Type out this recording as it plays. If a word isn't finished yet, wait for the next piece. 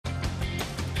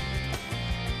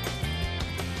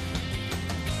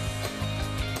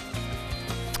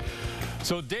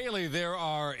So daily, there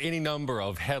are any number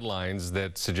of headlines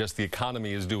that suggest the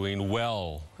economy is doing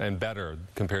well and better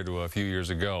compared to a few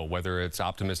years ago, whether it's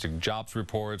optimistic jobs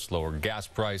reports, lower gas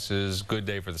prices, good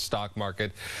day for the stock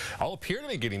market, all appear to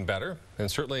be getting better.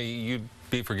 And certainly you'd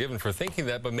be forgiven for thinking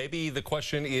that, but maybe the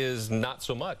question is not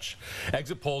so much.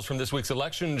 Exit polls from this week's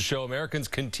election show Americans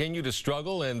continue to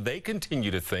struggle, and they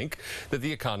continue to think that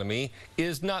the economy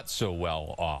is not so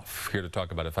well off. Here to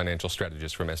talk about it, financial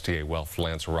strategist from STA Wealth,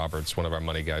 Lance Roberts, one of our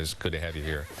money guys. Good to have you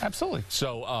here. Absolutely.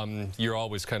 So you're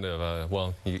always kind of,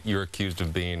 well, you're accused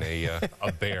of being a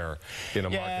bear in a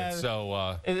market.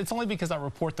 So it's only because I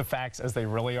report the facts as they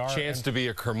really are. Chance to be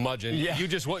a curmudgeon. Yeah. You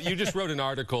just wrote an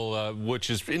article which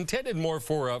is intended more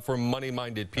for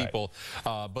money-minded people,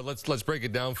 right. But let's break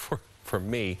it down for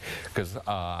me, because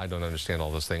I don't understand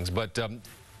all those things. But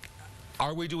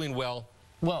are we doing well?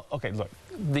 Well, okay, look,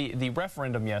 the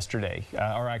referendum yesterday,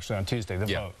 or actually on Tuesday, the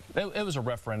vote, it was a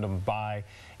referendum by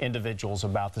individuals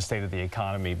about the state of the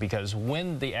economy, because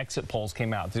when the exit polls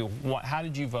came out, how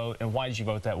did you vote and why did you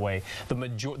vote that way?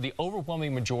 The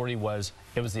overwhelming majority was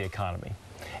it was the economy.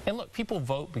 And look, people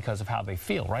vote because of how they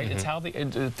feel, right? Mm-hmm. It's how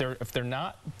if they're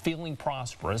not feeling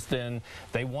prosperous, then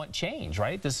they want change,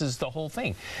 right? This is the whole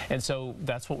thing. And so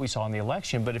that's what we saw in the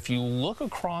election. But if you look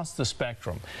across the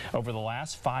spectrum over the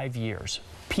last 5 years,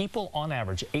 people on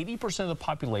average, 80% of the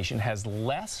population has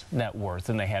less net worth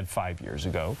than they had 5 years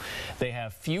ago. They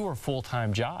have fewer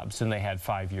full-time jobs than they had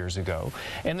 5 years ago.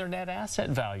 And their net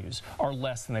asset values are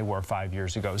less than they were 5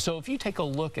 years ago. So if you take a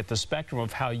look at the spectrum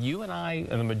of how you and I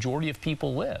and the majority of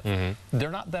people live,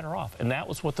 they're not better off. And that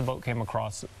was what the vote came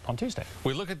across on Tuesday.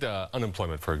 We look at the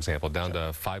unemployment, for example, down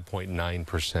to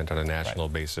 5.9% on a national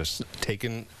basis.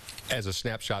 Taken as a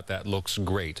snapshot, that looks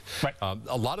great. Right.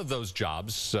 A lot of those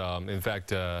jobs, in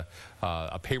fact, a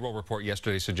payroll report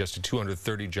yesterday suggested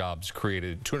 230 jobs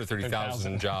created,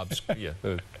 230,000 jobs. Yeah,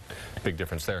 big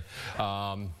difference there.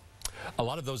 A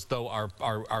lot of those, though,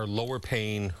 are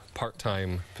lower-paying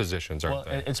part-time positions, aren't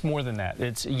they? Well, it's more than that.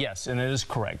 Yes, and it is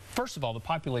correct. First of all, the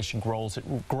population grows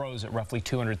at roughly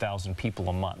 200,000 people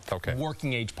a month. Okay.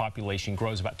 Working-age population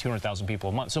grows about 200,000 people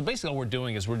a month. So basically, all we're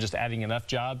doing is we're just adding enough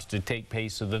jobs to take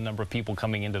pace of the number of people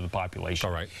coming into the population.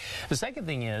 All right. The second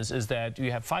thing is that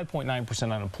you have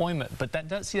 5.9% unemployment, but that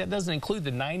doesn't include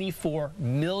the 94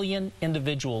 million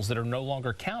individuals that are no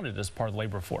longer counted as part of the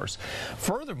labor force.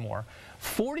 Furthermore,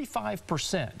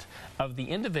 45% of the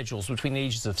individuals between the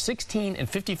ages of 16 and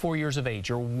 54 years of age,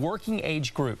 your working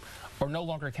age group, are no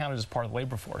longer counted as part of the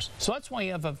labor force. So that's why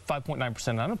you have a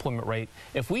 5.9% unemployment rate.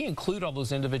 If we include all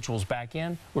those individuals back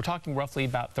in, we're talking roughly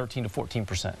about 13 to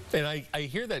 14%. And I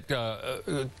hear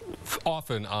that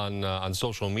often on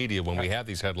social media when we have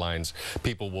these headlines,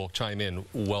 people will chime in,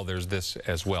 well, there's this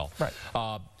as well.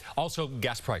 Right. Also,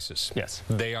 gas prices. Yes.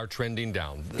 They are trending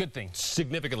down. Good thing.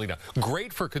 Significantly down.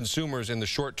 Great for consumers in the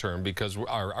short term because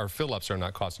our fill-ups are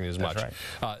not costing as much. That's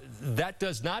right. That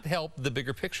does not help the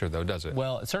bigger picture, though, does it?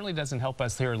 Well, it certainly doesn't help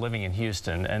us here living in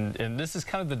Houston. And this is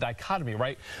kind of the dichotomy,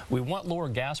 right? We want lower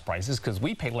gas prices because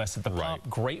we pay less at the pump.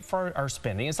 Great for our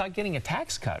spending. It's like getting a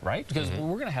tax cut, right? Because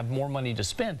we're going to have more money to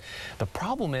spend. The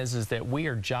problem is that we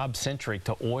are job-centric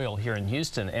to oil here in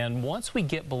Houston. And once we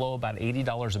get below about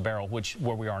 $80 a barrel,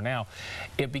 where we are now,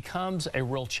 it becomes a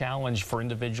real challenge for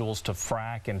individuals to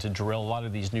frack and to drill a lot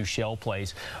of these new shale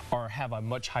plays or have a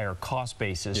much higher cost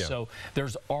basis. Yeah. So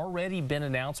there's already been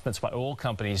announcements by oil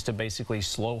companies to basically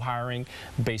slow hiring,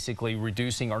 basically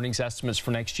reducing earnings estimates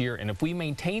for next year. And if we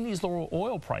maintain these lower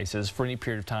oil prices for any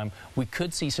period of time, we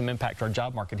could see some impact to our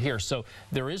job market here. So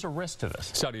there is a risk to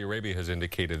this. Saudi Arabia has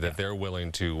indicated that they're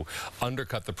willing to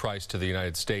undercut the price to the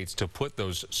United States to put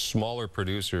those smaller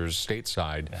producers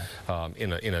stateside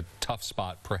in a tough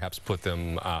spot, perhaps put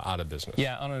them out of business.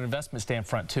 Yeah, on an investment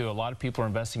standpoint, too, a lot of people are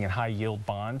investing in high-yield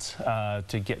bonds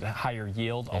to get higher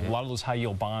yield. A lot of those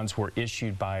high-yield bonds were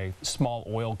issued by small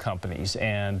oil companies,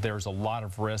 and there's a lot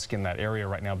of risk in that area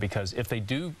right now because if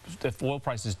oil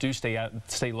prices do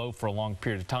stay low for a long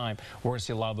period of time, we're going to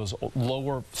see a lot of those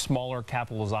lower, smaller,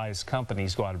 capitalized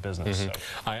companies go out of business.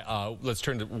 So. Let's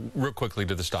turn real quickly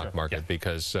to the stock market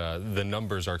because the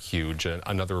numbers are huge.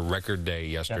 Another record day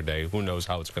yesterday. Who knows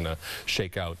how it's going to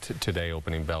shake out today,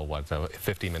 opening bell,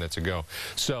 50 minutes ago.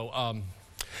 So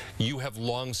you have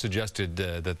long suggested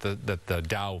that the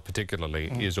Dow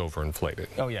particularly is overinflated.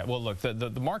 Oh yeah, well look, the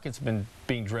market's been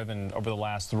being driven over the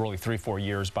last really 3-4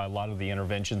 years by a lot of the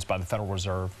interventions by the Federal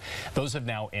Reserve. Those have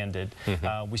now ended.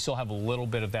 We still have a little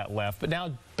bit of that left, but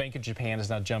now Bank of Japan has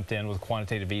now jumped in with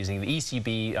quantitative easing. The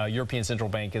ECB, European Central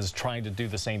Bank, is trying to do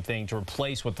the same thing to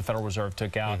replace what the Federal Reserve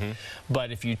took out.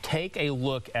 But if you take a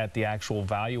look at the actual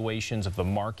valuations of the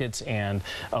markets and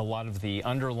a lot of the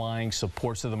underlying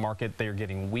supports of the market, they are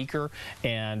getting weaker,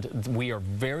 and we are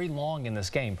very long in this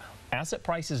game. Asset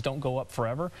prices don't go up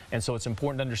forever, and so it's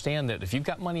important to understand that if you've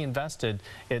got money invested,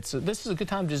 this is a good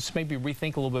time to just maybe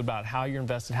rethink a little bit about how you're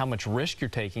invested, how much risk you're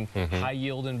taking, high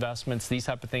yield investments, these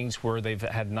type of things where they've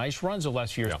had nice runs the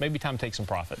last few years. Maybe time to take some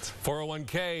profits.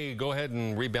 401k, go ahead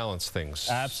and rebalance things.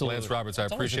 Absolutely. Lance Roberts, I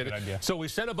appreciate it. Idea. So we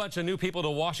sent a bunch of new people to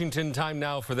Washington. Time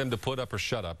now for them to put up or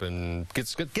shut up and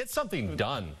get something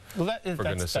done. Well, for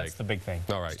goodness sake. That's the big thing.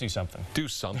 All right. Just do something. Do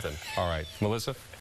something. All right. Melissa?